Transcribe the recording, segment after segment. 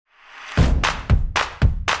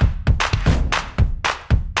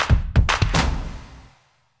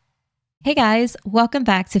Hey guys, welcome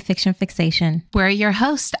back to Fiction Fixation. We're your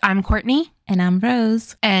hosts. I'm Courtney. And I'm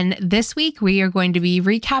Rose. And this week we are going to be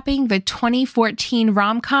recapping the 2014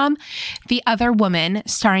 rom-com, The Other Woman,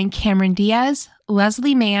 starring Cameron Diaz,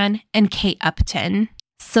 Leslie Mann, and Kate Upton.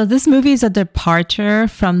 So this movie is a departure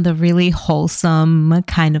from the really wholesome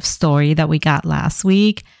kind of story that we got last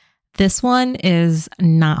week. This one is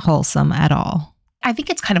not wholesome at all. I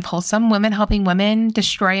think it's kind of wholesome. Women helping women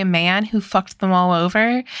destroy a man who fucked them all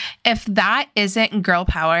over. If that isn't girl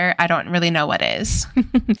power, I don't really know what is.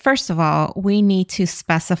 First of all, we need to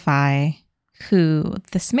specify who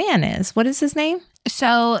this man is. What is his name?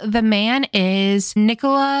 So the man is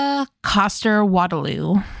Nicola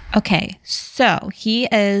Coster-Waldau. Okay, so he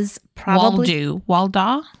is probably...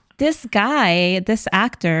 Waldau? This guy, this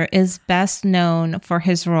actor, is best known for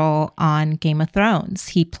his role on Game of Thrones.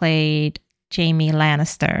 He played Jaime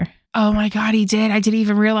Lannister. Oh my God, he did. I didn't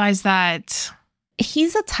even realize that.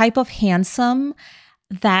 He's a type of handsome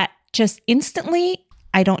that just instantly,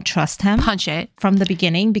 I don't trust him. Punch it. From the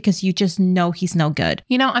beginning, because you just know he's no good.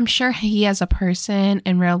 You know, I'm sure he as a person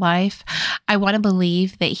in real life, I want to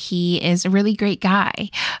believe that he is a really great guy,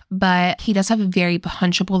 but he does have a very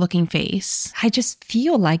punchable looking face. I just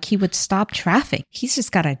feel like he would stop traffic. He's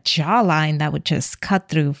just got a jawline that would just cut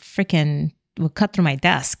through my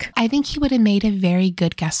desk. I think he would have made a very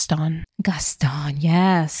good Gaston. Gaston,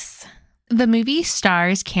 yes. The movie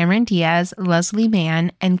stars Cameron Diaz, Leslie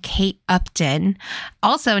Mann, and Kate Upton.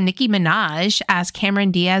 Also, Nicki Minaj as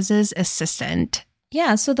Cameron Diaz's assistant.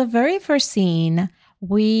 Yeah, so the very first scene,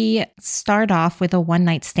 we start off with a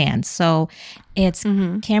one-night stand. So it's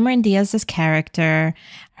Cameron Diaz's character,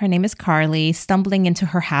 her name is Carly, stumbling into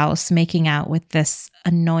her house, making out with this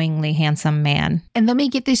annoyingly handsome man. And then we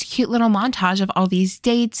get this cute little montage of all these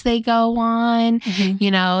dates they go on, you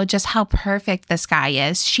know, just how perfect this guy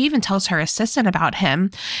is. She even tells her assistant about him.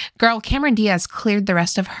 Girl, Cameron Diaz cleared the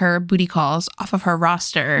rest of her booty calls off of her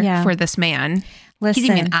roster for this man. Listen, he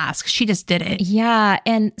didn't even ask. She just did it. Yeah.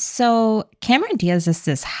 And so Cameron Diaz is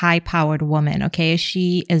this high-powered woman, okay?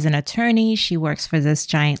 She is an attorney. She works for this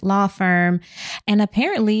giant law firm. And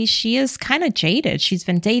apparently she is kind of jaded. She's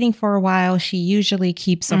been dating for a while. She usually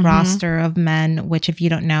keeps a roster of men, which if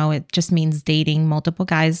you don't know, it just means dating multiple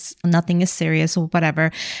guys. Nothing is serious or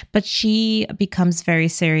whatever. But she becomes very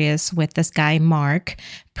serious with this guy, Mark,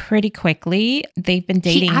 pretty quickly. They've been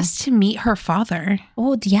dating. He asked to meet her father.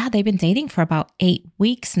 Oh, yeah. They've been dating for about 8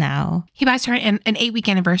 weeks now. He buys her an 8-week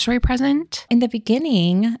anniversary present. In the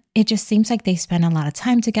beginning, it just seems like they spend a lot of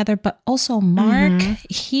time together. But also Mark,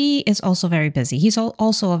 he is also very busy. He's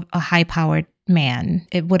also a high-powered man,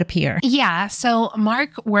 it would appear. Yeah. So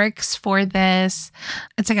Mark works for this,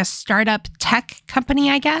 it's like a startup tech company,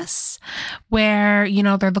 I guess, where, you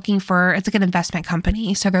know, they're looking for, it's like an investment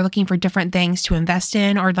company. So they're looking for different things to invest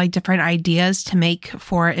in or like different ideas to make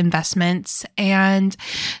for investments. And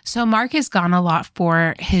so Mark is gone a lot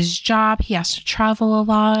for his job. He has to travel a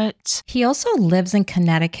lot. He also lives in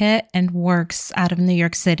Connecticut and works out of New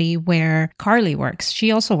York City where Carly works.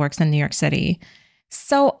 She also works in New York City.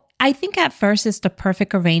 So I think at first it's the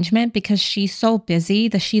perfect arrangement because she's so busy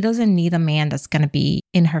that she doesn't need a man that's going to be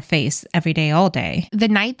in her face every day, all day. The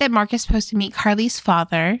night that Mark is supposed to meet Carly's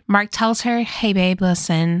father, Mark tells her, hey, babe,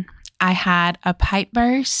 listen, I had a pipe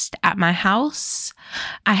burst at my house.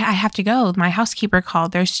 I have to go. My housekeeper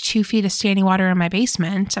called. There's 2 feet of standing water in my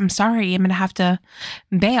basement. I'm sorry. I'm going to have to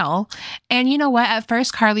bail. And you know what? At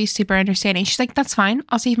first, Carly's super understanding. She's like, that's fine.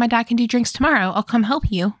 I'll see if my dad can do drinks tomorrow. I'll come help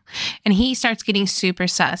you. And he starts getting super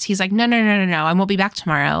sus. He's like, no. I won't be back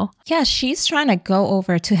tomorrow. Yeah, she's trying to go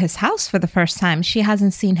over to his house for the first time. She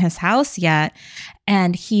hasn't seen his house yet.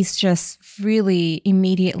 And he's just really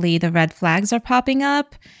immediately, the red flags are popping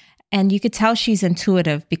up. And you could tell she's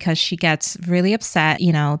intuitive because she gets really upset.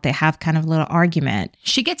 You know, they have kind of a little argument.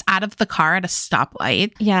 She gets out of the car at a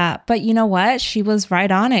stoplight. Yeah, but you know what? She was right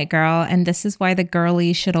on it, girl. And this is why the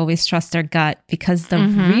girlie should always trust their gut, because the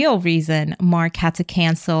real reason Mark had to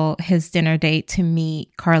cancel his dinner date to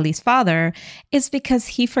meet Carly's father is because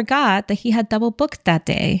he forgot that he had double booked that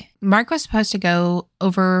day. Mark was supposed to go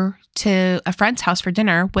over to a friend's house for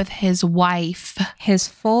dinner with his wife. His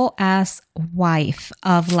full-ass wife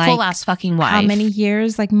of like... Full-ass fucking wife. How many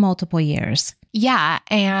years? Like multiple years. Yeah.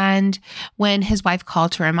 And when his wife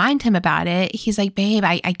called to remind him about it, he's like, babe,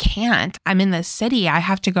 I can't. I'm in the city. I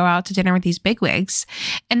have to go out to dinner with these bigwigs.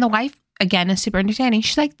 And the wife, again, is super understanding.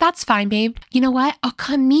 She's like, that's fine, babe. You know what? I'll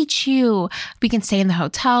come meet you. We can stay in the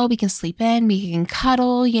hotel. We can sleep in. We can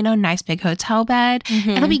cuddle, you know, nice big hotel bed.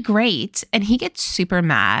 It'll be great. And he gets super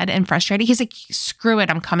mad and frustrated. He's like, screw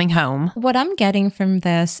it. I'm coming home. What I'm getting from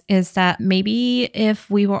this is that maybe if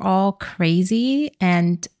we were all crazy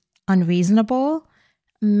and unreasonable,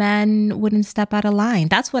 men wouldn't step out of line.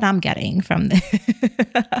 That's what I'm getting from this.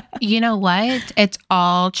 You know what? It's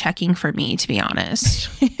all checking for me, to be honest.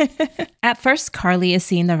 At first, Carly is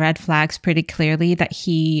seeing the red flags pretty clearly that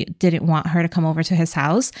he didn't want her to come over to his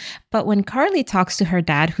house. But when Carly talks to her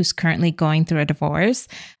dad, who's currently going through a divorce,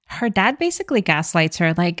 her dad basically gaslights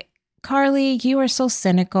her like, Carly, you are so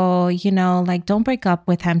cynical, like don't break up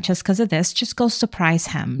with him just because of this. Just go surprise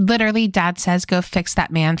him. Literally, dad says, go fix that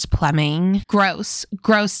man's plumbing. Gross,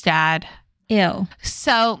 dad. Ew.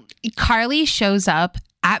 So Carly shows up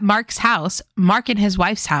at Mark's house, Mark and his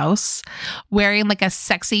wife's house, wearing like a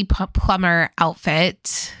sexy plumber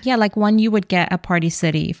outfit. Yeah, like one you would get at Party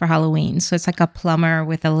City for Halloween. So it's like a plumber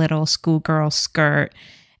with a little schoolgirl skirt.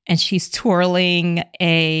 And she's twirling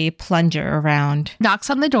a plunger around. Knocks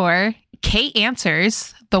on the door. Kate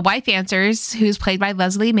answers. The wife answers, who's played by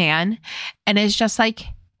Leslie Mann, and is just like,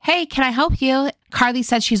 hey, can I help you? Carly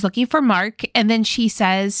says she's looking for Mark. And then she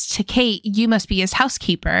says to Kate, you must be his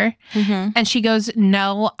housekeeper. Mm-hmm. And she goes,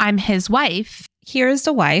 no, I'm his wife. Here's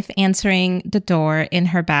the wife answering the door in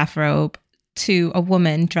her bathrobe to a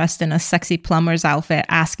woman dressed in a sexy plumber's outfit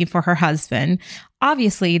asking for her husband.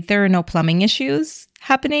 Obviously, there are no plumbing issues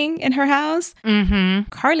happening in her house. Mm-hmm.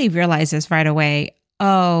 Carly realizes right away,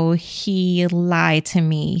 oh, he lied to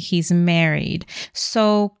me. He's married.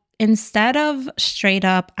 So instead of straight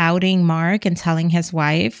up outing Mark and telling his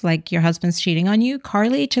wife, like, your husband's cheating on you,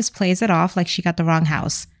 Carly just plays it off like she got the wrong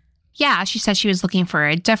house. Yeah, she says she was looking for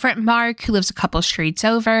a different Mark who lives a couple streets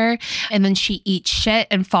over. And then she eats shit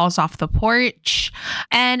and falls off the porch.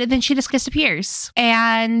 And then she just disappears.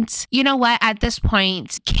 And you know what? At this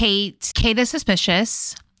point, Kate is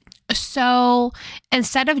suspicious. So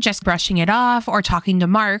instead of just brushing it off or talking to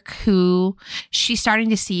Mark, who she's starting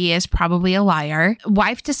to see is probably a liar,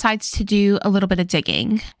 wife decides to do a little bit of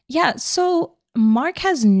digging. Yeah, so Mark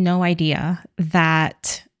has no idea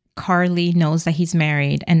that Carly knows that he's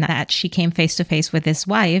married and that she came face to face with his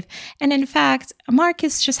wife. And in fact, Mark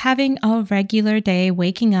is just having a regular day,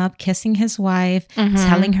 waking up, kissing his wife,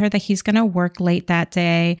 telling her that he's going to work late that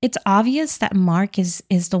day. It's obvious that Mark is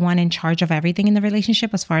the one in charge of everything in the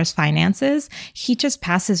relationship as far as finances. He just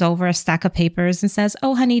passes over a stack of papers and says,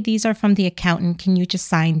 oh, honey, these are from the accountant. Can you just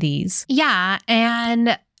sign these? Yeah.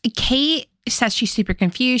 And Kate says she's super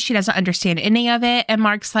confused. She doesn't understand any of it. And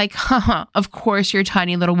Mark's like, of course your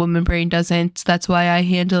tiny little woman brain doesn't. That's why I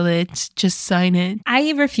handle it. Just sign it.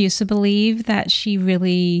 I refuse to believe that she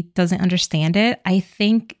really doesn't understand it. I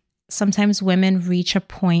think sometimes women reach a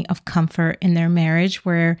point of comfort in their marriage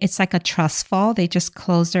where it's like a trust fall. They just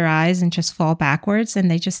close their eyes and just fall backwards. And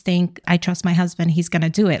they just think, I trust my husband. He's going to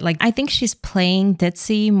do it. Like, I think she's playing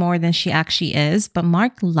ditzy more than she actually is. But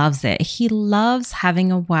Mark loves it. He loves having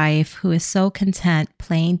a wife who is so content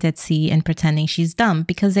playing ditzy and pretending she's dumb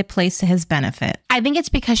because it plays to his benefit. I think it's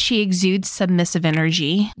because she exudes submissive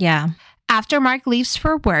energy. Yeah. After Mark leaves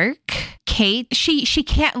for work, Kate, she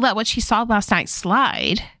can't let what she saw last night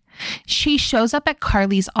slide. She shows up at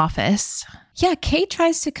Carly's office. Yeah, Kate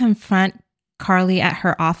tries to confront Carly at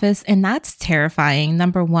her office, and that's terrifying.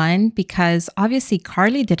 Number one, because obviously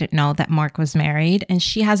Carly didn't know that Mark was married, and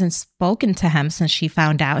she hasn't spoken to him since she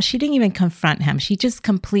found out. She didn't even confront him. She just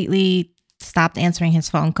completely stopped answering his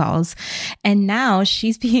phone calls. And now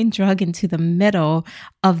she's being dragged into the middle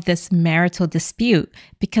of this marital dispute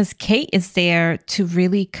because Kate is there to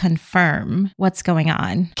really confirm what's going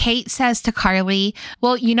on. Kate says to Carly,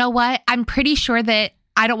 well, you know what? I'm pretty sure that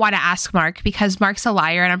I don't want to ask Mark because Mark's a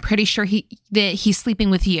liar and I'm pretty sure that he's sleeping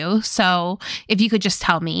with you. So if you could just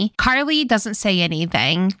tell me. Carly doesn't say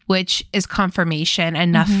anything, which is confirmation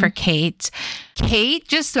enough for Kate. Kate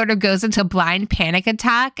just sort of goes into blind panic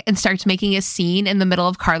attack and starts making a scene in the middle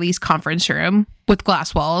of Carly's conference room with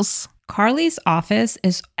glass walls. Carly's office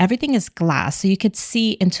everything is glass. So you could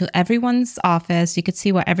see into everyone's office. You could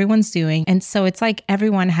see what everyone's doing. And so it's like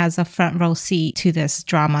everyone has a front row seat to this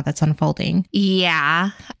drama that's unfolding. Yeah.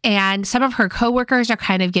 And some of her coworkers are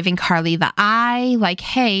kind of giving Carly the eye, like,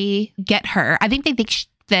 hey, get her. I think they think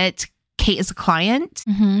that Kate is a client.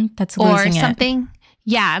 That's losing or something.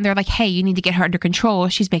 Yeah, and they're like, hey, you need to get her under control.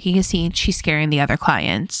 She's making a scene. She's scaring the other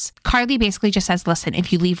clients. Carly basically just says, listen,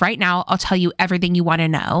 if you leave right now, I'll tell you everything you want to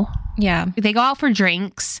know. Yeah. They go out for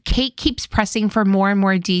drinks. Kate keeps pressing for more and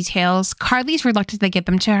more details. Carly's reluctant to give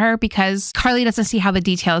them to her because Carly doesn't see how the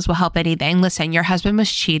details will help anything. Listen, your husband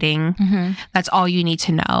was cheating. That's all you need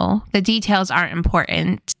to know. The details aren't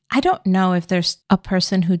important. I don't know if there's a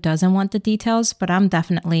person who doesn't want the details, but I'm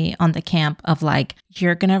definitely on the camp of like,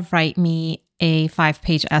 you're going to write me a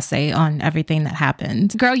 5-page essay on everything that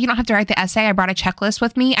happened. Girl, you don't have to write the essay. I brought a checklist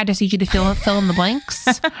with me. I just need you to fill in the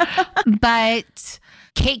blanks. But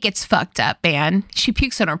Kate gets fucked up, man. She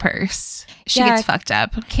pukes in her purse. She gets fucked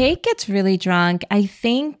up. Kate gets really drunk. I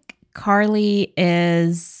think Carly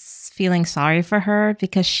is feeling sorry for her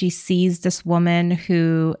because she sees this woman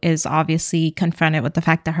who is obviously confronted with the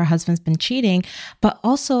fact that her husband's been cheating, but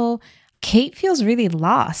also Kate feels really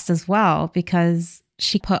lost as well because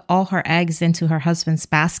she put all her eggs into her husband's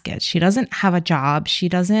basket. She doesn't have a job. She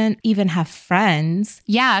doesn't even have friends.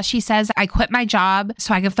 Yeah, she says, I quit my job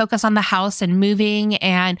so I could focus on the house and moving,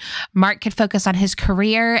 and Mark could focus on his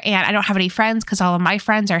career, and I don't have any friends because all of my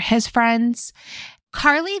friends are his friends.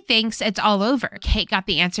 Carly thinks it's all over. Kate got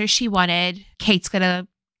the answer she wanted. Kate's going to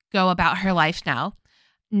go about her life now.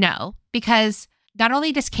 No, because not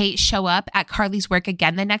only does Kate show up at Carly's work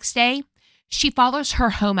again the next day, she follows her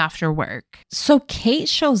home after work. So Kate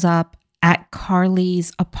shows up at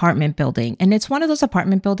Carly's apartment building. And it's one of those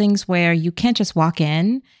apartment buildings where you can't just walk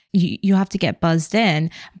in. You have to get buzzed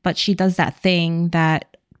in. But she does that thing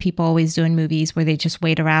that people always do in movies where they just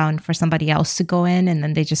wait around for somebody else to go in and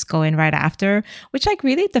then they just go in right after, which like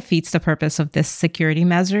really defeats the purpose of this security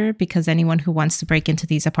measure because anyone who wants to break into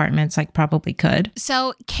these apartments like probably could.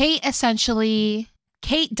 So Kate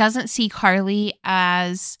doesn't see Carly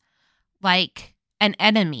as like an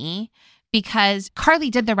enemy because Carly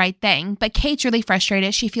did the right thing, but Kate's really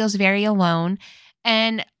frustrated. She feels very alone.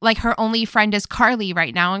 And like her only friend is Carly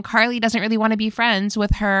right now. And Carly doesn't really want to be friends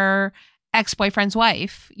with her ex-boyfriend's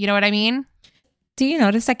wife. You know what I mean? Do you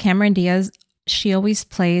notice that Cameron Diaz, she always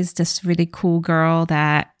plays this really cool girl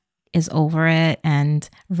that is over it and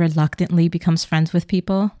reluctantly becomes friends with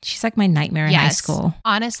people? She's like my nightmare in high school.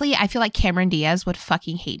 Honestly, I feel like Cameron Diaz would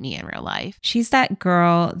fucking hate me in real life. She's that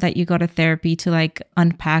girl that you go to therapy to like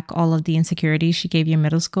unpack all of the insecurities she gave you in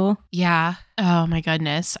middle school. Yeah. Oh my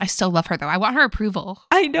goodness. I still love her though. I want her approval.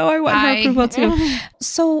 I know. I want her approval too.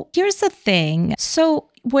 So here's the thing. So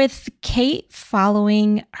with Kate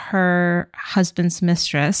following her husband's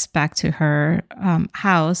mistress back to her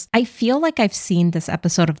house, I feel like I've seen this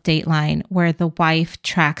episode of Dateline where the wife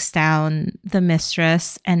tracks down the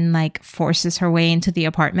mistress and like forces her way into the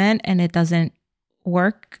apartment and it doesn't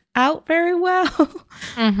work out very well.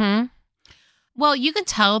 Mm-hmm. Well, you can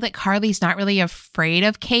tell that Carly's not really afraid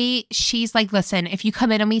of Kate. She's like, listen, if you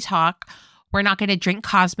come in and we talk, we're not going to drink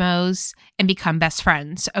Cosmos and become best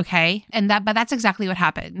friends, okay? But that's exactly what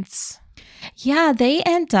happens. Yeah, they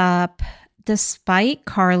end up, despite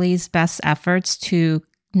Carly's best efforts to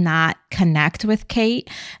not connect with Kate,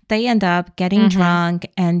 they end up getting drunk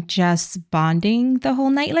and just bonding the whole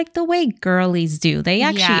night like the way girlies do. They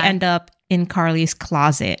actually end up in Carly's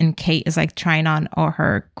closet and Kate is like trying on all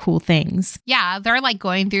her cool things. Yeah, they're like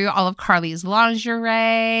going through all of Carly's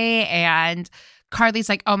lingerie and Carly's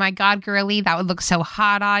like, oh my God, girlie, that would look so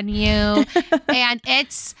hot on you. And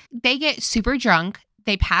they get super drunk.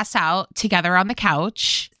 They pass out together on the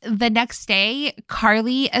couch. The next day,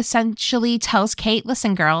 Carly essentially tells Kate,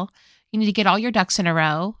 listen, girl, you need to get all your ducks in a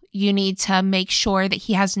row. You need to make sure that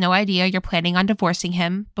he has no idea you're planning on divorcing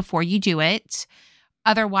him before you do it.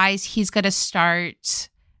 Otherwise, he's going to start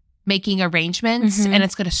making arrangements and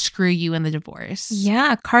it's going to screw you in the divorce.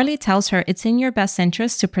 Yeah. Carly tells her it's in your best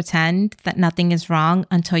interest to pretend that nothing is wrong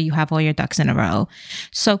until you have all your ducks in a row.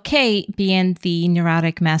 So Kate, being the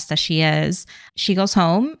neurotic mess that she is, she goes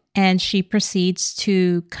home and she proceeds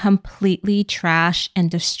to completely trash and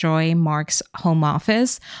destroy Mark's home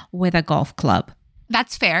office with a golf club.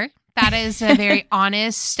 That's fair. That is a very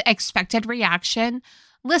honest, expected reaction.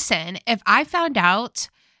 Listen, if I found out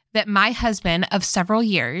that my husband of several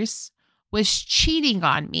years was cheating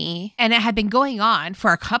on me and it had been going on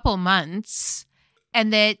for a couple months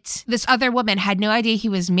and that this other woman had no idea he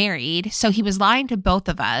was married, so he was lying to both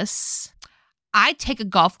of us, I'd take a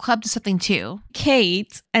golf club to something too.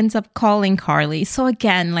 Kate ends up calling Carly. So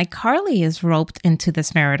again, like Carly is roped into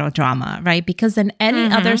this marital drama, right? Because in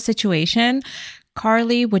any other situation,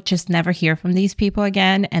 Carly would just never hear from these people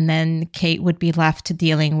again, and then Kate would be left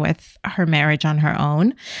dealing with her marriage on her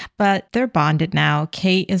own. But they're bonded now.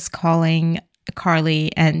 Kate is calling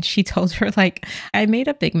Carly, and she told her, like, I made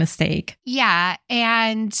a big mistake. Yeah,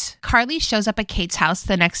 and Carly shows up at Kate's house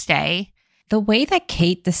the next day. The way that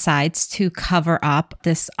Kate decides to cover up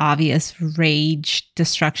this obvious rage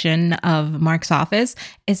destruction of Mark's office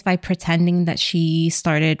is by pretending that she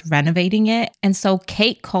started renovating it. And so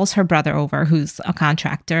Kate calls her brother over, who's a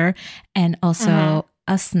contractor, and also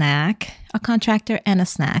a snack, a contractor, and a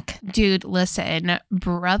snack. Dude, listen,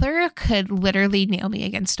 brother could literally nail me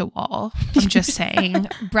against a wall. I'm just saying.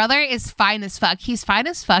 Brother is fine as fuck. He's fine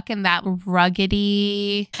as fuck in that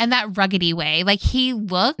ruggedy way. Like he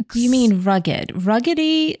looks. You mean rugged?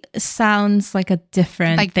 Ruggedy sounds like a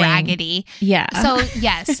different like thing. Raggedy. Yeah. So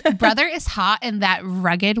yes, brother is hot in that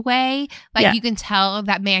rugged way. Like Yeah. you can tell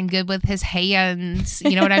that man good with his hands.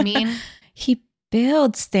 You know what I mean? He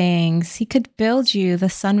builds things. He could build you the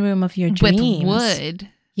sunroom of your dreams. With wood.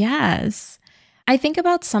 Yes. I think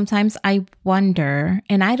about sometimes I wonder,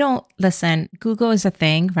 and I don't, listen, Google is a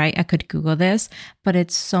thing, right? I could Google this, but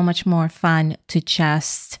it's so much more fun to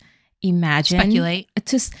just imagine. Speculate.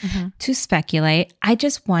 To speculate. I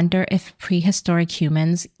just wonder if prehistoric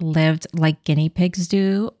humans lived like guinea pigs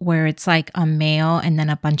do, where it's like a male and then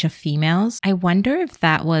a bunch of females. I wonder if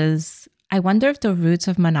the roots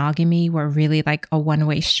of monogamy were really like a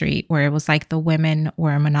one-way street where it was like the women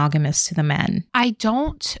were monogamous to the men. I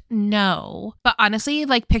don't know. But honestly,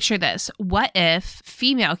 like picture this. What if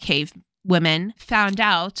female cave women found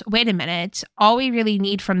out, wait a minute, all we really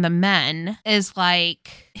need from the men is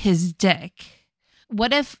like his dick?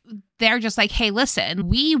 What if they're just like, hey, listen,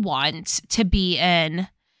 we want to be in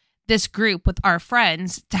this group with our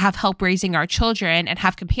friends to have help raising our children and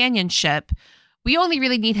have companionship. We only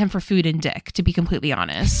really need him for food and dick, to be completely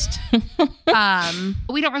honest.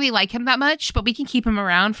 We don't really like him that much, but we can keep him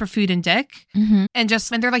around for food and dick. Mm-hmm. And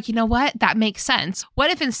they're like, you know what? That makes sense. What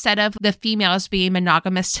if instead of the females being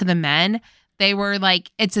monogamous to the men, they were like,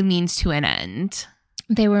 it's a means to an end?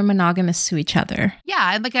 They were monogamous to each other.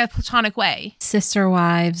 Yeah, in like a platonic way. Sister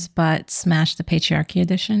wives, but smash the patriarchy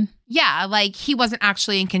edition. Yeah, like he wasn't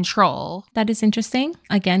actually in control. That is interesting.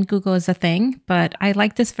 Again, Google is a thing, but I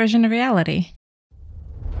like this version of reality.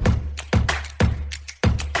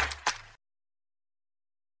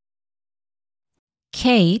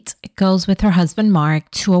 Kate goes with her husband Mark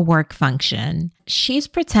to a work function. She's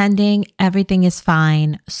pretending everything is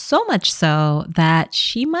fine, so much so that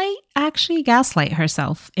she might actually gaslight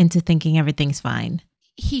herself into thinking everything's fine.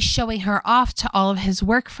 He's showing her off to all of his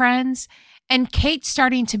work friends, and Kate's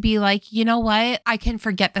starting to be like, you know what? I can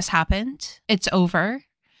forget this happened. It's over.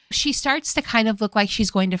 She starts to kind of look like she's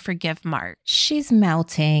going to forgive Mark. She's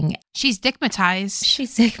melting. She's stigmatized.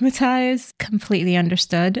 She's stigmatized, completely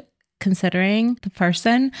understood, considering the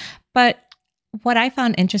person. But what I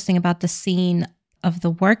found interesting about the scene of the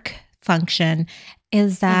work function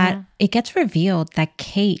is that it gets revealed that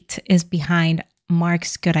Kate is behind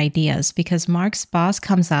Mark's good ideas, because Mark's boss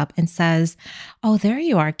comes up and says, oh, there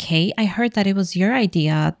you are, Kate. I heard that it was your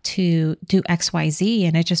idea to do XYZ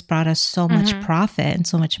and it just brought us so much profit and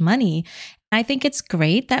so much money. I think it's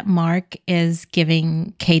great that Mark is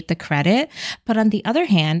giving Kate the credit. But on the other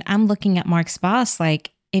hand, I'm looking at Mark's boss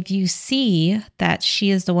like, if you see that she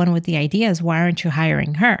is the one with the ideas, why aren't you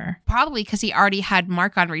hiring her? Probably because he already had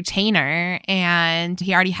Mark on retainer and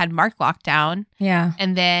he already had Mark locked down. Yeah.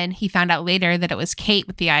 And then he found out later that it was Kate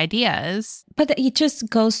with the ideas. But it just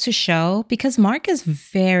goes to show, because Mark is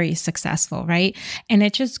very successful, right? And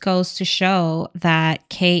it just goes to show that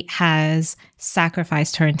Kate has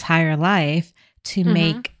sacrificed her entire life to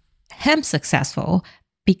make him successful,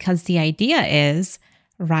 because the idea is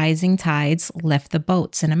rising tides lift the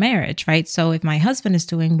boats in a marriage, right? So if my husband is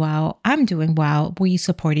doing well, I'm doing well, we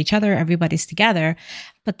support each other, everybody's together.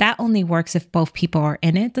 But that only works if both people are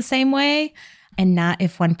in it the same way, and not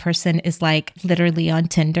if one person is like literally on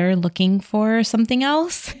Tinder looking for something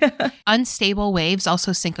else. Unstable waves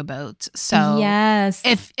also sink a boat. So yes,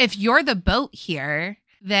 if you're the boat here,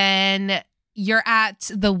 then you're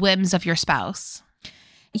at the whims of your spouse.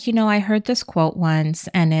 You know, I heard this quote once,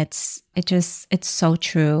 and it's so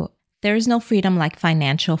true. There is no freedom like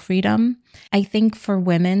financial freedom. I think for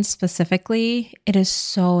women specifically, it is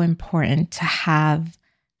so important to have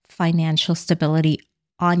financial stability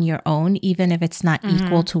on your own, even if it's not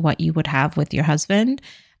equal to what you would have with your husband.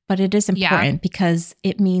 But it is important because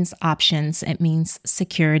it means options. It means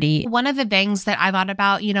security. One of the things that I thought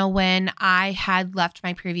about, you know, when I had left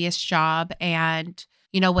my previous job and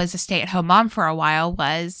was a stay-at-home mom for a while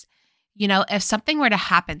was, if something were to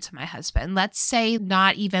happen to my husband, let's say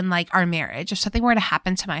not even like our marriage, if something were to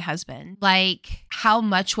happen to my husband, like how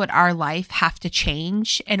much would our life have to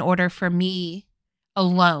change in order for me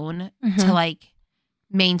alone to like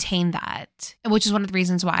maintain that? Which is one of the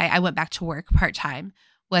reasons why I went back to work part-time,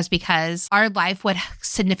 was because our life would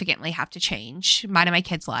significantly have to change, mine and my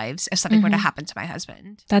kids' lives, if something were to happen to my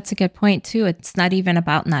husband. That's a good point, too. It's not even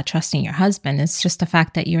about not trusting your husband. It's just the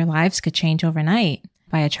fact that your lives could change overnight.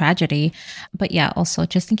 by a tragedy. But yeah, also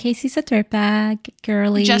just in case he's a dirtbag,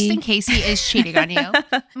 girly. Just in case he is cheating on you.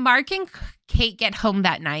 Mark and Kate get home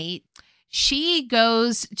that night. She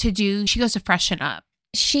goes to freshen up.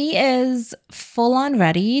 She is full on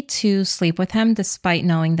ready to sleep with him despite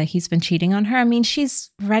knowing that he's been cheating on her. I mean,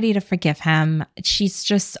 she's ready to forgive him. She's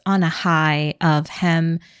just on a high of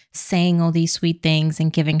him saying all these sweet things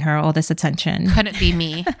and giving her all this attention. Couldn't be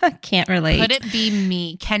me. Can't relate. Couldn't be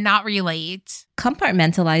me. Cannot relate.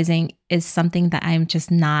 Compartmentalizing is something that I'm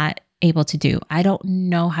just not able to do. I don't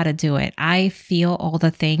know how to do it. I feel all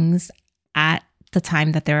the things at the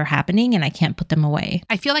time that they're happening and I can't put them away.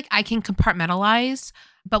 I feel like I can compartmentalize,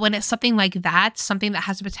 but when it's something like that, something that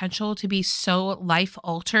has the potential to be so life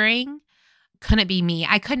altering, couldn't be me.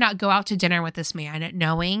 I could not go out to dinner with this man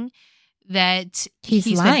knowing that he's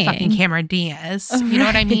been fucking Cameron Diaz. You know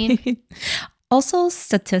what I mean? Also,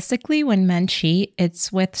 statistically, when men cheat,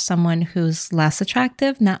 it's with someone who's less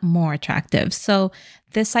attractive, not more attractive. So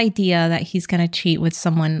this idea that he's going to cheat with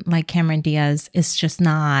someone like Cameron Diaz is just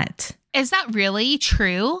not... Is that really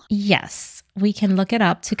true? Yes. We can look it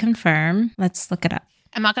up to confirm. Let's look it up.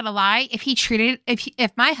 I'm not going to lie.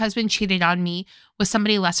 If my husband cheated on me with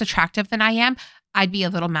somebody less attractive than I am, I'd be a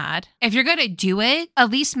little mad. If you're going to do it, at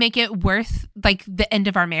least make it worth like the end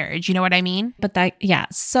of our marriage. You know what I mean? Yeah.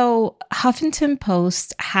 So Huffington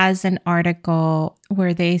Post has an article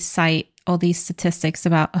where they cite all these statistics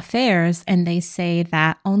about affairs, and they say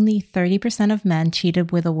that only 30% of men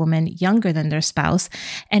cheated with a woman younger than their spouse,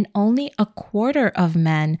 and only a quarter of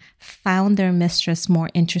men found their mistress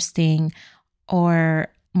more interesting or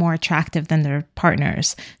more attractive than their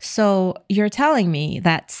partners. So you're telling me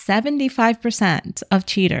that 75% of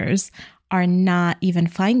cheaters are not even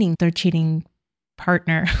finding their cheating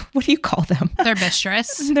partner, what do you call them? Their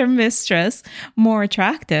mistress. Their mistress more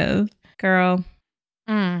attractive. Girl.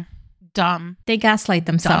 Dumb. They gaslight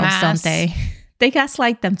themselves, Dumbass. Don't they? They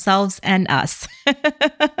gaslight themselves and us.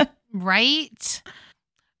 Right?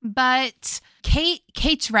 But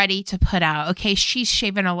Kate's ready to put out. Okay, she's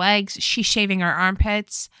shaving her legs. She's shaving her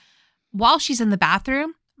armpits. While she's in the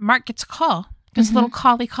bathroom, Mark gets a call. Gets a little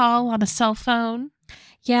call on a cell phone.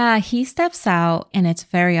 Yeah, he steps out and it's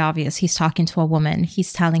very obvious he's talking to a woman.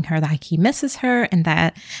 He's telling her that he misses her and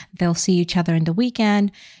that they'll see each other in the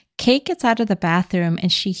weekend. Kate gets out of the bathroom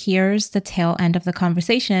and she hears the tail end of the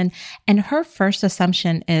conversation. And her first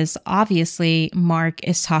assumption is obviously Mark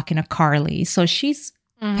is talking to Carly. So she's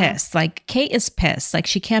pissed. Like, Kate is pissed. Like,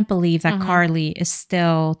 she can't believe that Carly is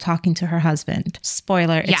still talking to her husband.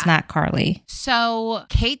 Spoiler, it's not Carly. So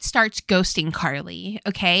Kate starts ghosting Carly,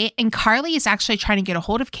 okay? And Carly is actually trying to get a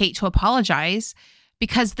hold of Kate to apologize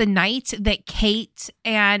because the night that Kate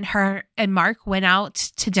and Mark went out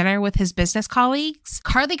to dinner with his business colleagues,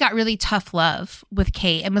 Carly got really tough love with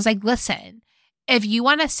Kate and was like, listen, if you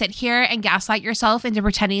want to sit here and gaslight yourself into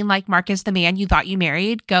pretending like Mark is the man you thought you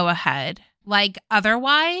married, go ahead. Like,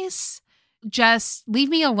 otherwise, just leave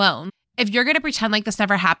me alone. If you're going to pretend like this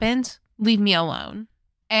never happened, leave me alone.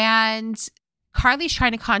 And Carly's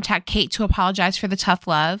trying to contact Kate to apologize for the tough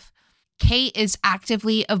love. Kate is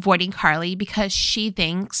actively avoiding Carly because she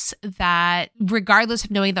thinks that regardless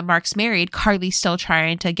of knowing that Mark's married, Carly's still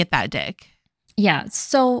trying to get that dick. Yeah.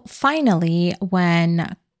 So finally,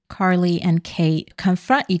 when Carly and Kate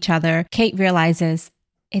confront each other, Kate realizes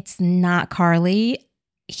it's not Carly.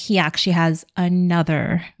 He actually has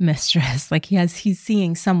another mistress. Like, he's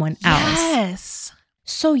seeing someone else. Yes.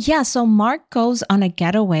 So Mark goes on a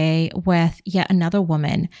getaway with yet another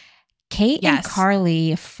woman. Kate and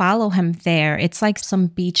Carly follow him there. It's like some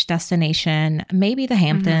beach destination, maybe the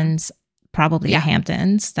Hamptons, probably the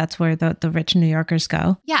Hamptons. That's where the rich New Yorkers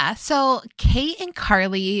go. Yeah. So Kate and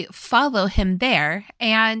Carly follow him there,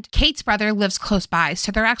 and Kate's brother lives close by.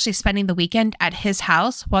 So they're actually spending the weekend at his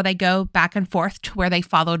house while they go back and forth to where they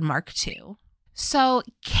followed Mark to. So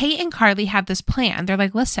Kate and Carly have this plan. They're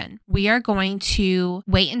like, listen, we are going to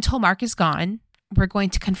wait until Mark is gone. We're going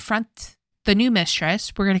to confront the new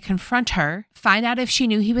mistress. We're going to confront her, find out if she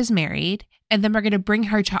knew he was married, and then we're going to bring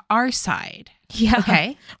her to our side. Yeah.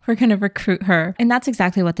 Okay. We're going to recruit her. And that's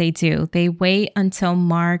exactly what they do. They wait until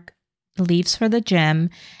Mark leaves for the gym,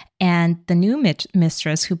 and the new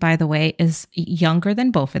mistress, who, by the way, is younger than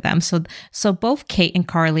both of them. So both Kate and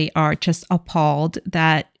Carly are just appalled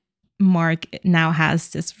that Mark now has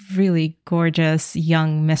this really gorgeous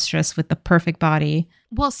young mistress with the perfect body.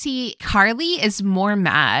 Well, see, Carly is more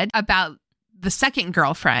mad about the second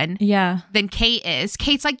girlfriend than Kate is.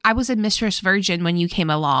 Kate's like, I was a mistress virgin when you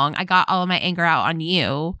came along. I got all of my anger out on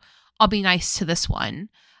you. I'll be nice to this one.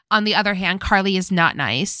 On the other hand, Carly is not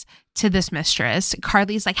nice. to this mistress.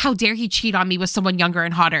 Carly's like, how dare he cheat on me with someone younger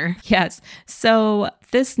and hotter? Yes. So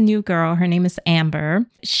this new girl, her name is Amber.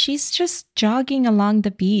 She's just jogging along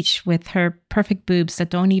the beach with her perfect boobs that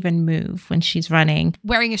don't even move when she's running.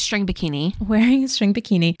 Wearing a string bikini. Wearing a string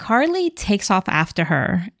bikini. Carly takes off after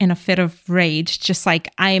her in a fit of rage, just like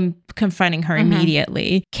I'm confronting her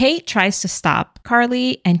immediately. Kate tries to stop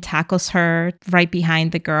Carly and tackles her right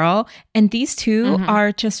behind the girl. And these two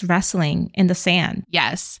are just wrestling in the sand.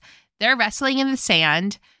 Yes. They're wrestling in the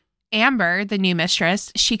sand. Amber, the new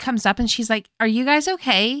mistress, she comes up and she's like, are you guys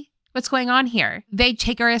okay? What's going on here? They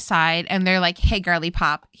take her aside and they're like, hey, girly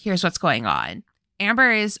pop, here's what's going on.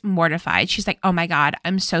 Amber is mortified. She's like, oh my God,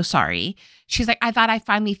 I'm so sorry. She's like, I thought I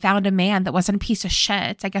finally found a man that wasn't a piece of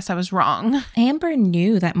shit. I guess I was wrong. Amber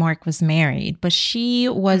knew that Mark was married, but she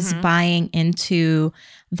was buying into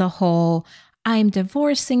the whole, I'm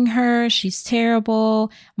divorcing her. She's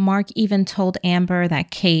terrible. Mark even told Amber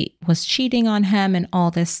that Kate was cheating on him and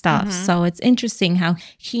all this stuff. So it's interesting how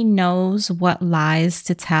he knows what lies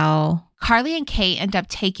to tell. Carly and Kate end up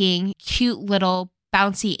taking cute little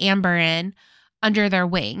bouncy Amber in under their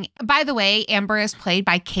wing. By the way, Amber is played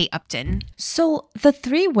by Kate Upton. So the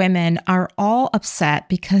three women are all upset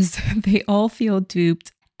because they all feel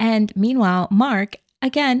duped. And meanwhile, Mark,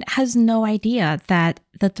 again, has no idea that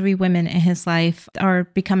the three women in his life are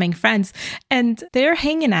becoming friends and they're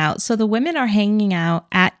hanging out. So the women are hanging out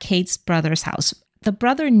at Kate's brother's house. The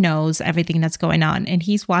brother knows everything that's going on and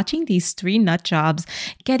he's watching these three nut jobs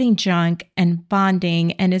getting drunk and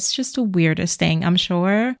bonding. And it's just the weirdest thing, I'm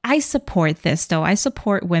sure. I support this though. I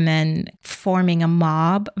support women forming a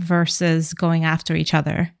mob versus going after each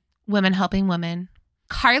other. Women helping women.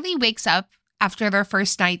 Carly wakes up after their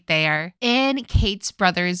first night there in Kate's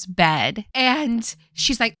brother's bed. And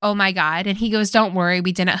she's like, oh my God. And he goes, don't worry,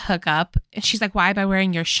 we didn't hook up. And she's like, why am I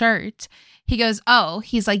wearing your shirt? He goes, oh,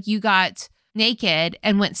 he's like, you got naked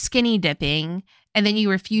and went skinny dipping. And then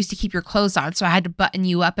you refused to keep your clothes on. So I had to button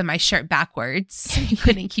you up in my shirt backwards. You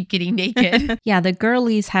couldn't keep getting naked. Yeah, the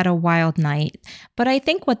girlies had a wild night. But I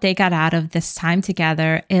think what they got out of this time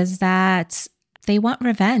together is that they want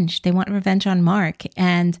revenge. They want revenge on Mark.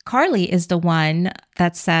 And Carly is the one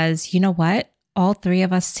that says, you know what? All three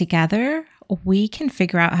of us together, we can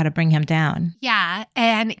figure out how to bring him down. Yeah.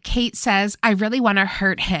 And Kate says, I really want to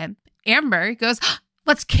hurt him. Amber goes,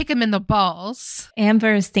 let's kick him in the balls.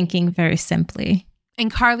 Amber is thinking very simply.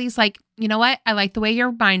 And Carly's like, you know what? I like the way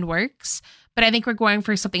your mind works, but I think we're going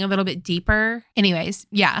for something a little bit deeper. Anyways,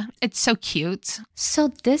 yeah, it's so cute.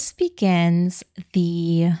 So this begins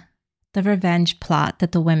the revenge plot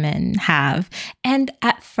that the women have. And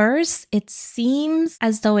at first, it seems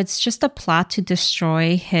as though it's just a plot to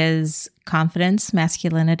destroy his confidence,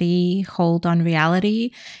 masculinity, hold on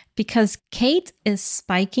reality, because Kate is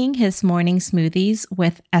spiking his morning smoothies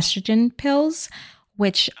with estrogen pills,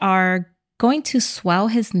 which are going to swell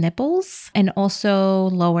his nipples and also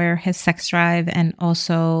lower his sex drive and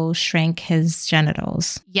also shrink his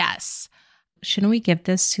genitals. Yes. Shouldn't we give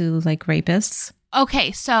this to like rapists?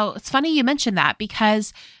 Okay, so it's funny you mentioned that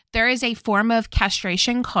because there is a form of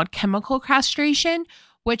castration called chemical castration,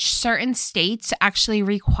 which certain states actually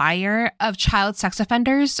require of child sex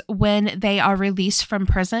offenders when they are released from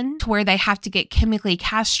prison, to where they have to get chemically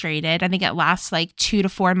castrated. I think it lasts like 2 to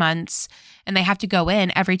 4 months, and they have to go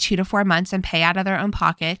in every 2 to 4 months and pay out of their own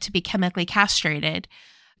pocket to be chemically castrated.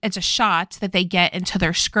 It's a shot that they get into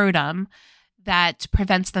their scrotum that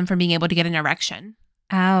prevents them from being able to get an erection.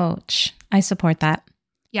 Ouch. I support that.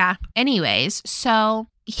 Yeah. Anyways, so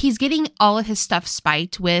he's getting all of his stuff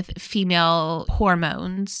spiked with female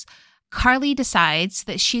hormones. Carly decides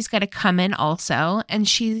that she's going to come in also, and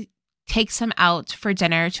she takes him out for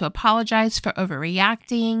dinner to apologize for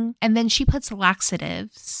overreacting. And then she puts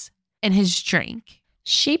laxatives in his drink.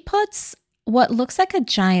 She puts what looks like a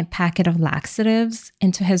giant packet of laxatives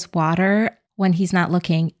into his water when he's not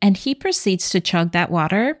looking, and he proceeds to chug that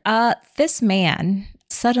water. This man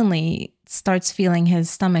suddenly starts feeling his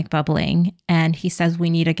stomach bubbling, and he says, we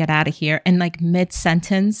need to get out of here. And like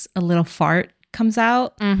mid-sentence, a little fart comes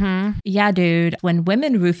out. Yeah, dude. When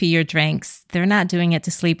women roofie your drinks, they're not doing it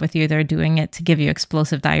to sleep with you. They're doing it to give you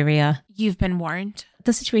explosive diarrhea. You've been warned.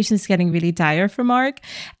 The situation is getting really dire for Mark.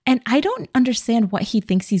 And I don't understand what he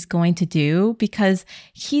thinks he's going to do, because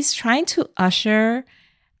he's trying to usher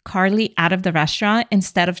Carly out of the restaurant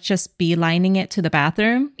instead of just beelining it to the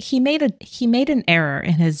bathroom. He made an error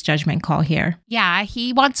in his judgment call here. Yeah,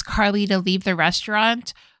 he wants Carly to leave the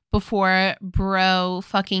restaurant before bro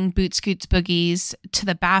fucking boot scoots boogies to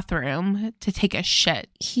the bathroom to take a shit.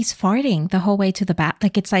 He's farting the whole way to the bath.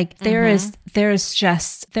 Like, it's like there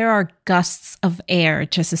are gusts of air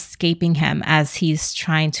just escaping him as he's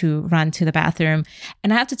trying to run to the bathroom.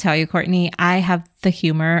 And I have to tell you, Courtney, I have the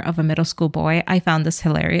humor of a middle school boy. I found this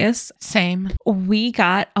hilarious. Same. We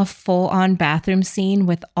got a full-on bathroom scene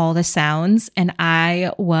with all the sounds, and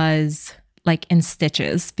I was like in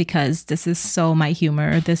stitches because this is so my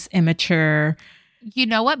humor, this immature. You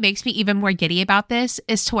know what makes me even more giddy about this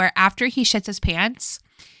is to where after he shits his pants,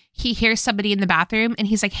 he hears somebody in the bathroom and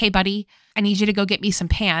he's like, hey, buddy, I need you to go get me some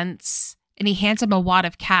pants. And he hands him a wad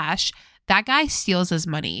of cash. That guy steals his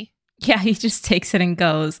money. Yeah, he just takes it and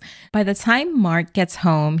goes. By the time Mark gets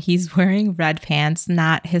home, he's wearing red pants,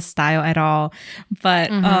 not his style at all.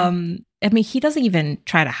 But I mean, he doesn't even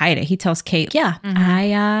try to hide it. He tells Kate, yeah,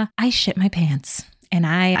 I shit my pants. And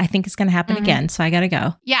I think it's going to happen again. So I got to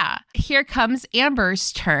go. Yeah. Here comes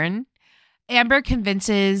Amber's turn. Amber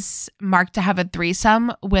convinces Mark to have a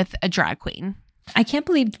threesome with a drag queen. I can't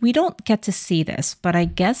believe we don't get to see this, but I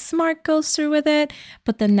guess Mark goes through with it.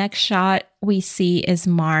 But the next shot we see is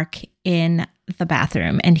Mark in the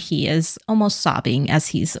bathroom, and he is almost sobbing as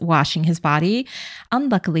he's washing his body.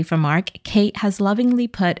 Unluckily for Mark, Kate has lovingly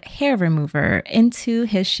put hair remover into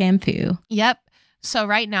his shampoo. Yep. So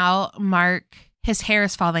right now, Mark, his hair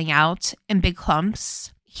is falling out in big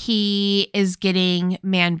clumps. He is getting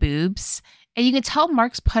man boobs, and you can tell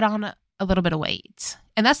Mark's put on a little bit of weight.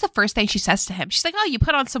 And that's the first thing she says to him. She's like, oh, you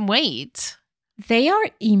put on some weight. They are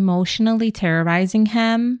emotionally terrorizing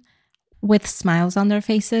him with smiles on their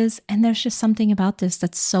faces. And there's just something about this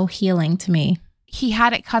that's so healing to me. He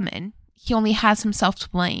had it coming. He only has himself to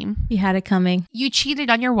blame. He had it coming. You cheated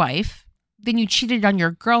on your wife. Then you cheated on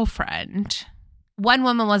your girlfriend. One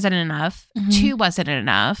woman wasn't enough. Two wasn't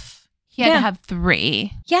enough. He had to have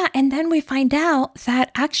three. Yeah. And then we find out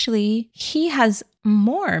that actually he has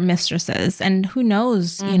more mistresses, and who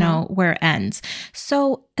knows, you know, where it ends.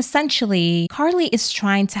 So essentially, Carly is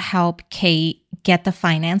trying to help Kate get the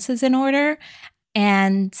finances in order.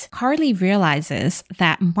 And Carly realizes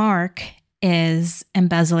that Mark is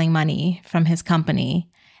embezzling money from his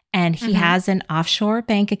company, and he has an offshore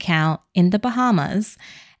bank account in the Bahamas.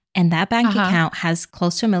 And that bank account has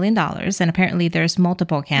close to $1 million. And apparently there's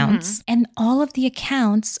multiple accounts. And all of the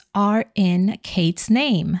accounts are in Kate's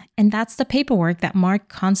name. And that's the paperwork that Mark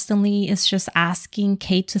constantly is just asking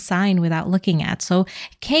Kate to sign without looking at. So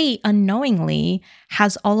Kate unknowingly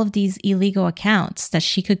has all of these illegal accounts that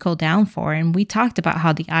she could go down for. And we talked about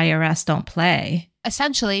how the IRS don't play.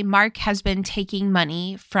 Essentially, Mark has been taking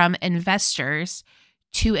money from investors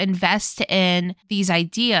to invest in these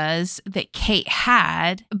ideas that Kate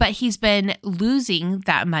had, but he's been losing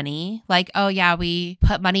that money. Like, oh yeah, we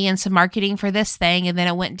put money in some marketing for this thing and then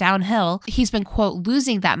it went downhill. He's been, quote,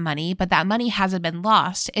 losing that money, but that money hasn't been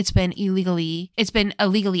lost. It's been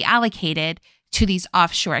illegally allocated to these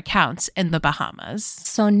offshore accounts in the Bahamas.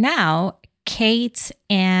 So now Kate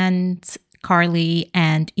and Carly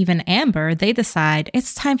and even Amber, they decide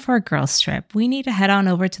it's time for a girls trip. We need to head on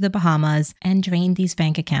over to the Bahamas and drain these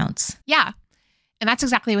bank accounts. Yeah. And that's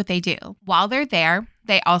exactly what they do. While they're there,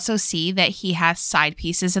 they also see that he has side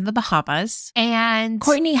pieces in the Bahamas. And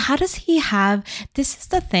Courtney, how does he have, this is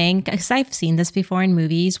the thing, because I've seen this before in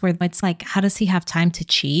movies where it's like, how does he have time to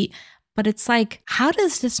cheat? But it's like, how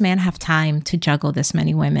does this man have time to juggle this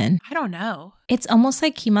many women? I don't know. It's almost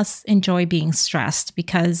like he must enjoy being stressed,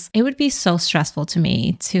 because it would be so stressful to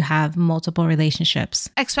me to have multiple relationships.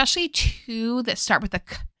 Especially two that start with a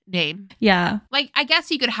K name. Yeah. Like, I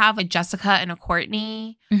guess you could have a Jessica and a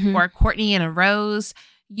Courtney, or a Courtney and a Rose.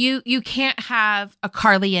 You can't have a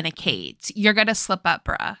Carly and a Kate. You're going to slip up,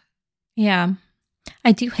 bruh. Yeah.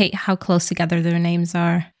 I do hate how close together their names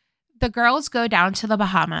are. The girls go down to the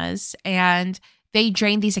Bahamas and they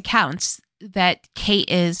drain these accounts that Kate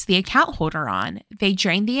is the account holder on. They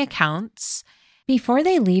drain the accounts. Before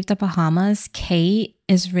they leave the Bahamas, Kate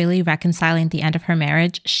is really reconciling the end of her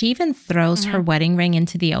marriage. She even throws her wedding ring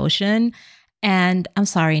into the ocean. And I'm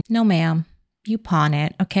sorry, no ma'am, you pawn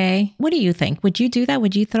it, okay? What do you think? Would you do that?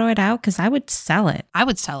 Would you throw it out? Because I would sell it. I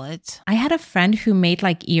would sell it. I had a friend who made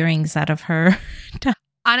like earrings out of her.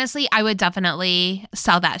 Honestly, I would definitely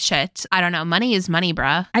sell that shit. I don't know. Money is money,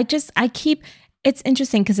 bruh. It's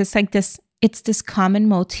interesting because it's like it's this common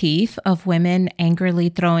motif of women angrily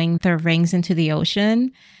throwing their rings into the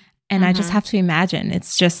ocean. And I just have to imagine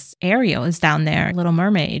it's just Ariel is down there, Little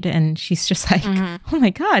Mermaid. And she's just like, oh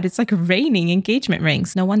my God, it's like raining engagement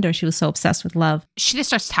rings. No wonder she was so obsessed with love. She just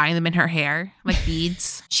starts tying them in her hair like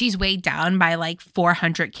beads. She's weighed down by like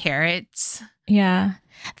 400 carats. Yeah.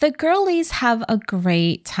 The girlies have a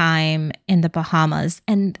great time in the Bahamas.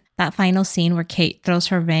 And that final scene where Kate throws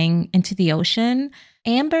her ring into the ocean,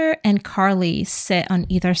 Amber and Carly sit on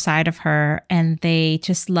either side of her and they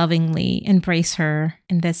just lovingly embrace her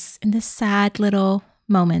in this sad little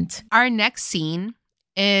moment. Our next scene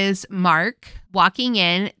is Mark walking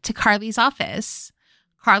in to Carly's office.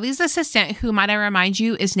 Carly's assistant, who might I remind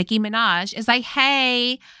you is Nicki Minaj, is like,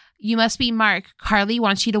 hey, you must be Mark. Carly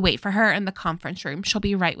wants you to wait for her in the conference room. She'll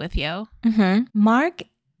be right with you. Mm-hmm. Mark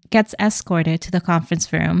gets escorted to the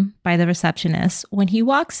conference room by the receptionist. When he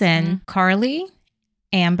walks in, Carly,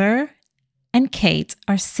 Amber, and Kate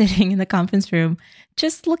are sitting in the conference room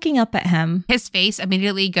just looking up at him. His face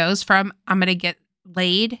immediately goes from, I'm going to get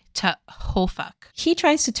laid to, oh fuck. He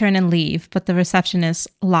tries to turn and leave, but the receptionist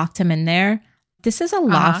locked him in there. This is a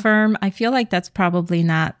law firm. I feel like that's probably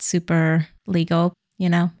not super legal, you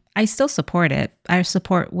know? I still support it. I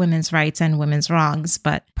support women's rights and women's wrongs,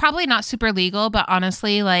 but... Probably not super legal, but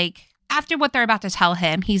honestly, like, after what they're about to tell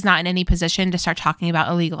him, he's not in any position to start talking about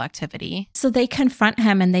illegal activity. So they confront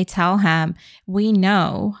him and they tell him, we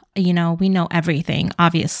know everything,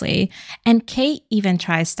 obviously. And Kate even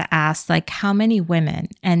tries to ask, like, how many women?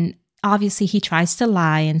 And obviously he tries to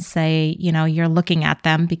lie and say, you're looking at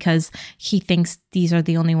them because he thinks these are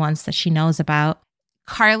the only ones that she knows about.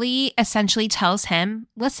 Carly essentially tells him,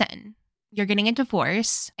 listen, you're getting a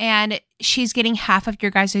divorce and she's getting half of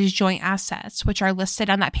your guys' joint assets, which are listed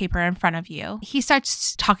on that paper in front of you. He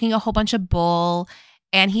starts talking a whole bunch of bull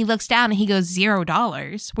and he looks down and he goes,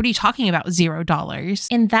 $0. What are you talking about, $0?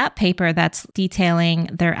 In that paper that's detailing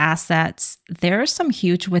their assets, there are some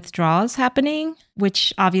huge withdrawals happening,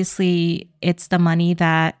 which obviously it's the money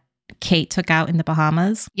that Kate took out in the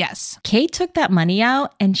Bahamas. Yes. Kate took that money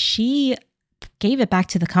out and she gave it back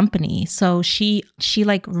to the company. So she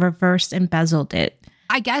like reverse embezzled it.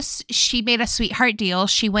 I guess she made a sweetheart deal.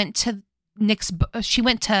 She went to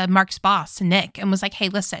Mark's boss, Nick, and was like, hey,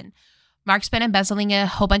 listen, Mark's been embezzling a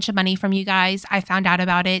whole bunch of money from you guys. I found out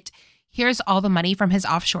about it. Here's all the money from his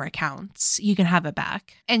offshore accounts. You can have it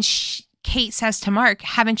back. And Kate says to Mark,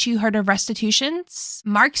 haven't you heard of restitutions?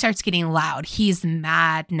 Mark starts getting loud. He's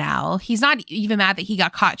mad now. He's not even mad that he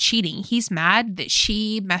got caught cheating. He's mad that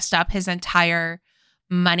she messed up his entire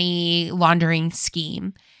money laundering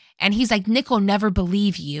scheme. And he's like, Nick will never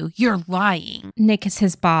believe you. You're lying. Nick is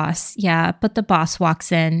his boss. Yeah, but the boss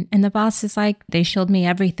walks in and the boss is like, they showed me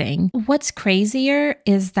everything. What's crazier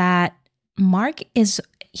is that Mark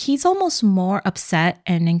he's almost more upset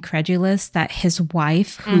and incredulous that his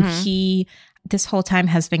wife, who he this whole time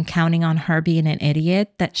has been counting on her being an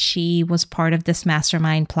idiot, that she was part of this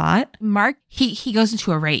mastermind plot. Mark, he goes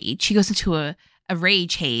into a rage. He goes into a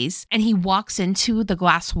rage haze and he walks into the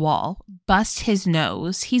glass wall, busts his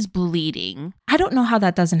nose. He's bleeding. I don't know how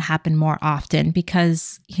that doesn't happen more often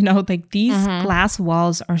because, like these glass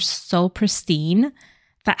walls are so pristine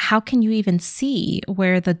that how can you even see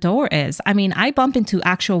where the door is? I mean, I bump into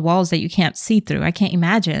actual walls that you can't see through. I can't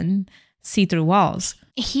imagine see-through walls.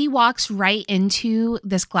 He walks right into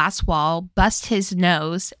this glass wall, busts his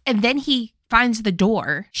nose, and then he finds the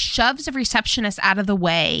door, shoves the receptionist out of the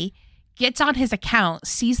way, gets on his account,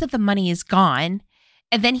 sees that the money is gone,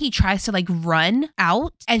 and then he tries to run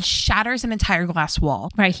out and shatters an entire glass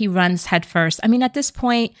wall. Right. He runs head first. I mean, at this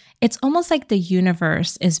point, it's almost like the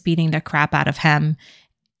universe is beating the crap out of him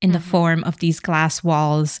in the form of these glass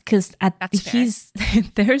walls. Because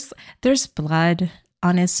there's blood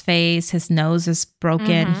on his face. His nose is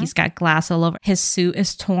broken. He's got glass all over. His suit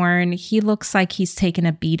is torn. He looks like he's taken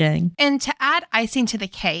a beating. And to add icing to the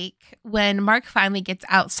cake, when Mark finally gets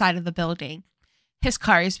outside of the building, his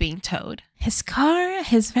car is being towed. His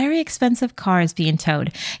very expensive car is being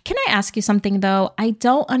towed. Can I ask you something, though? I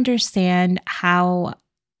don't understand how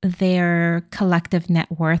their collective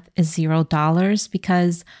net worth is $0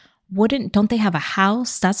 because don't they have a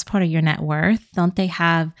house? That's part of your net worth. Don't they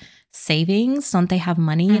have savings? Don't they have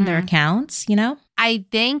money in their accounts? I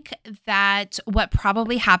think that what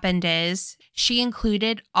probably happened is she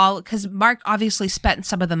included because Mark obviously spent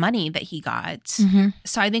some of the money that he got.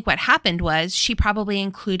 So I think what happened was she probably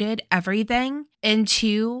included everything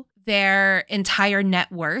into their entire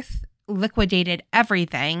net worth, liquidated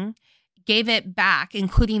everything, gave it back,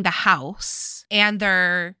 including the house and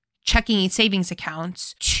their checking and savings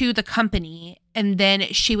accounts, to the company. And then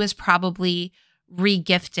she was probably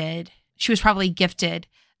gifted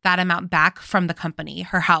that amount back from the company,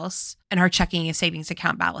 her house and her checking and savings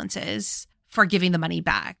account balances, for giving the money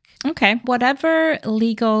back. Okay. Whatever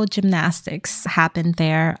legal gymnastics happened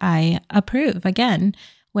there, I approve. Again,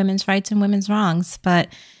 women's rights and women's wrongs. But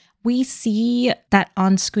we see that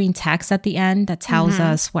on-screen text at the end that tells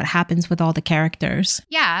us what happens with all the characters.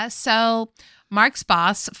 Yeah, so Mark's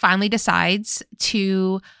boss finally decides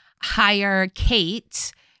to hire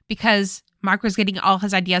Kate because Mark was getting all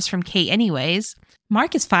his ideas from Kate anyways.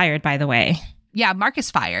 Mark is fired, by the way. Yeah, Mark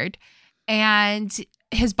is fired. And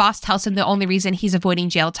his boss tells him the only reason he's avoiding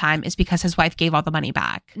jail time is because his wife gave all the money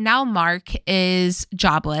back. Now Mark is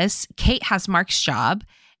jobless. Kate has Mark's job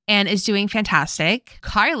and is doing fantastic.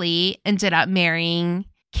 Carly ended up marrying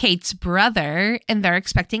Kate's brother and they're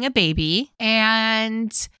expecting a baby.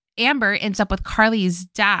 And Amber ends up with Carly's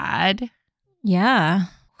dad. Yeah,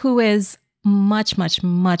 who is much, much,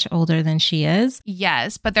 much older than she is.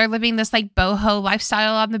 Yes, but they're living this like boho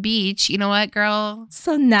lifestyle on the beach. You know what, girl?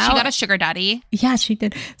 So now she got a sugar daddy. Yeah, she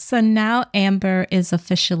did. So now Amber is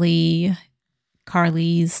officially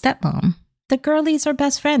Carly's stepmom. The girlies are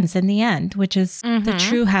best friends in the end, which is the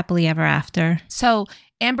true happily ever after. So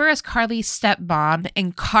Amber is Carly's stepmom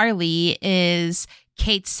and Carly is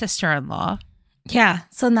Kate's sister-in-law. Yeah,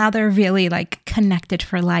 so now they're really like connected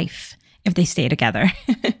for life if they stay together.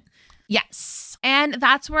 Yes. And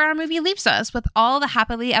that's where our movie leaves us with all the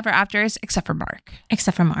happily ever afters except for Mark.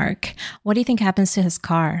 Except for Mark. What do you think happens to his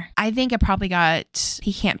car? I think it probably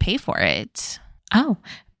he can't pay for it. Oh,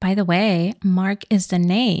 by the way, Mark is the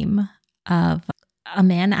name of a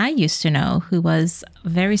man I used to know who was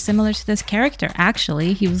very similar to this character.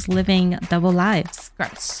 Actually, he was living double lives.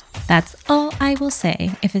 Gross. That's all I will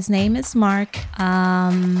say. If his name is Mark,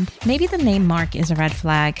 maybe the name Mark is a red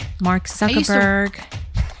flag. Mark Zuckerberg.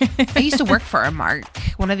 I used to work for a Mark.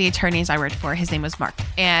 One of the attorneys I worked for, his name was Mark,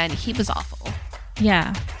 and he was awful.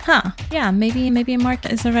 Yeah. Huh. Yeah, maybe Mark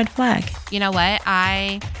is a red flag. You know what?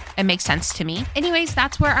 It makes sense to me. Anyways,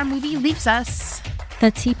 that's where our movie leaves us. The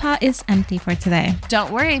teapot is empty for today.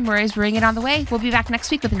 Don't worry, Murray's brewing it on the way. We'll be back next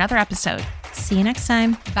week with another episode. See you next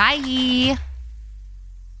time. Bye.